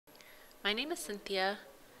My name is Cynthia,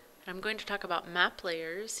 and I'm going to talk about map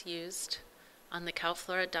layers used on the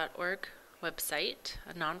calflora.org website,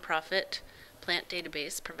 a nonprofit plant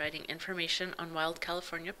database providing information on wild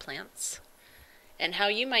California plants, and how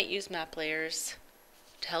you might use map layers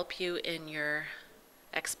to help you in your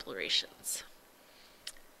explorations.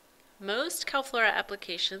 Most Calflora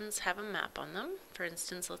applications have a map on them. For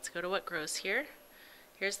instance, let's go to what grows here.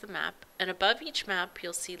 Here's the map, and above each map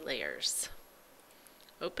you'll see layers.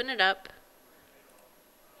 Open it up.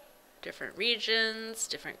 Different regions,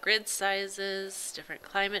 different grid sizes, different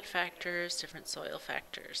climate factors, different soil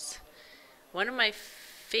factors. One of my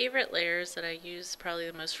favorite layers that I use probably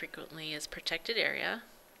the most frequently is protected area.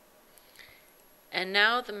 And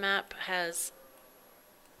now the map has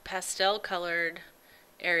pastel colored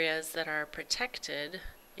areas that are protected,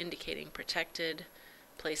 indicating protected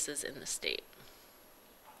places in the state.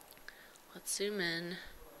 Let's zoom in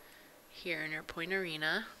here in our point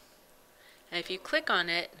arena. And if you click on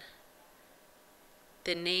it,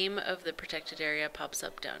 the name of the protected area pops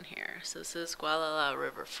up down here. So this is Gualala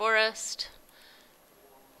River Forest,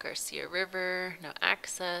 Garcia River, no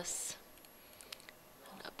access.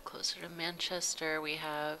 And up closer to Manchester, we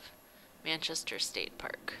have Manchester State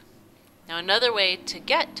Park. Now another way to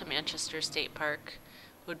get to Manchester State Park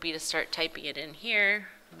would be to start typing it in here,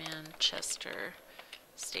 Manchester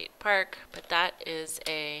State Park, but that is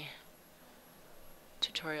a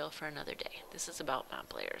tutorial for another day. This is about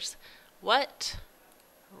map layers. What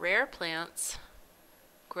rare plants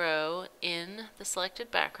grow in the selected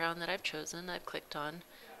background that I've chosen? I've clicked on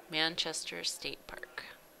Manchester State Park.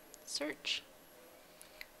 Search.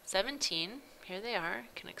 17, here they are. You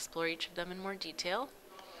can explore each of them in more detail.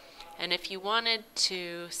 And if you wanted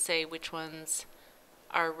to say which ones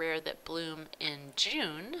are rare that bloom in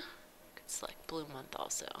June, you could select bloom month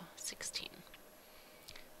also, 16.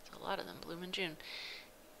 So a lot of them bloom in June.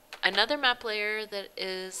 Another map layer that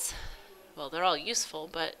is, well, they're all useful,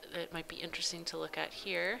 but it might be interesting to look at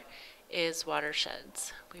here, is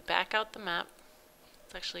watersheds. We back out the map.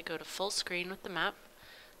 Let's actually go to full screen with the map.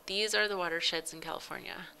 These are the watersheds in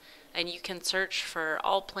California. And you can search for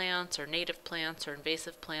all plants or native plants or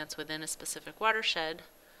invasive plants within a specific watershed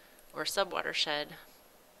or subwatershed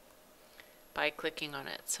by clicking on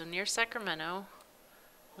it. So near Sacramento,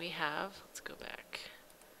 we have, let's go back,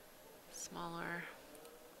 smaller,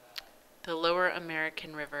 the Lower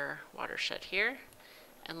American River watershed here.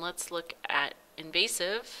 And let's look at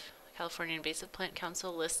invasive, California Invasive Plant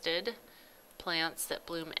Council listed plants that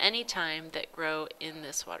bloom anytime that grow in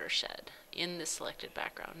this watershed, in this selected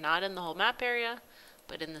background. Not in the whole map area,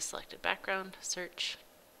 but in the selected background. Search.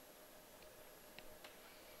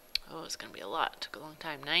 Oh, it's going to be a lot. It took a long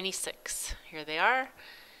time. 96. Here they are.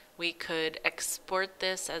 We could export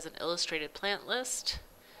this as an illustrated plant list.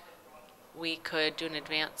 We could do an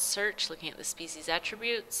advanced search looking at the species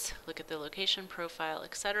attributes, look at the location profile,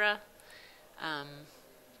 etc.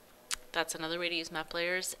 That's another way to use map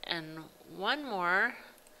layers. And one more,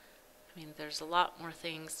 I mean, there's a lot more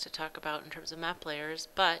things to talk about in terms of map layers,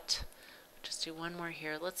 but just do one more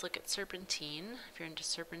here. Let's look at serpentine. If you're into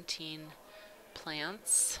serpentine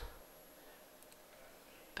plants,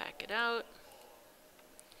 back it out.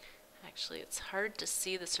 Actually, it's hard to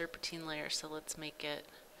see the serpentine layer, so let's make it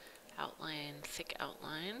outline, thick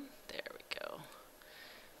outline. There we go.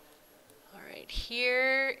 All right,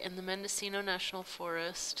 here in the Mendocino National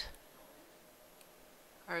Forest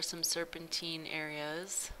are some serpentine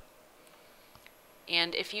areas.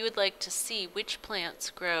 And if you would like to see which plants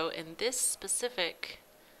grow in this specific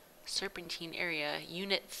serpentine area,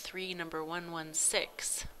 Unit 3, number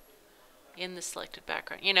 116, in the selected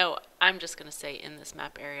background. You know, I'm just going to say in this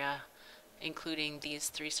map area, including these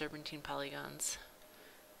 3 serpentine polygons,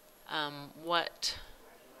 what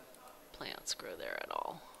plants grow there at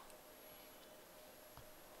all.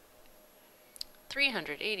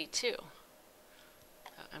 382.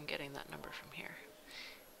 I'm getting that number from here.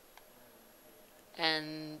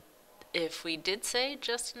 And if we did say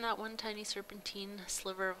just in that one tiny serpentine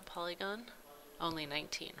sliver of a polygon, only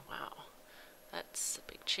 19. Wow, that's a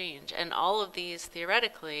big change. And all of these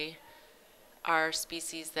theoretically are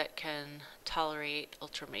species that can tolerate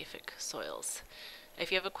ultramafic soils.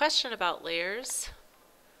 If you have a question about layers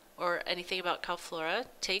or anything about Calflora,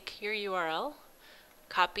 take your URL,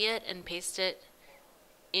 copy it, and paste it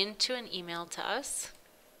into an email to us.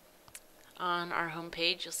 On our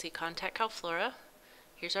homepage, you'll see Contact Calflora.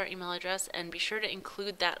 Here's our email address, and be sure to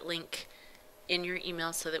include that link in your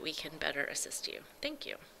email so that we can better assist you. Thank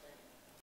you.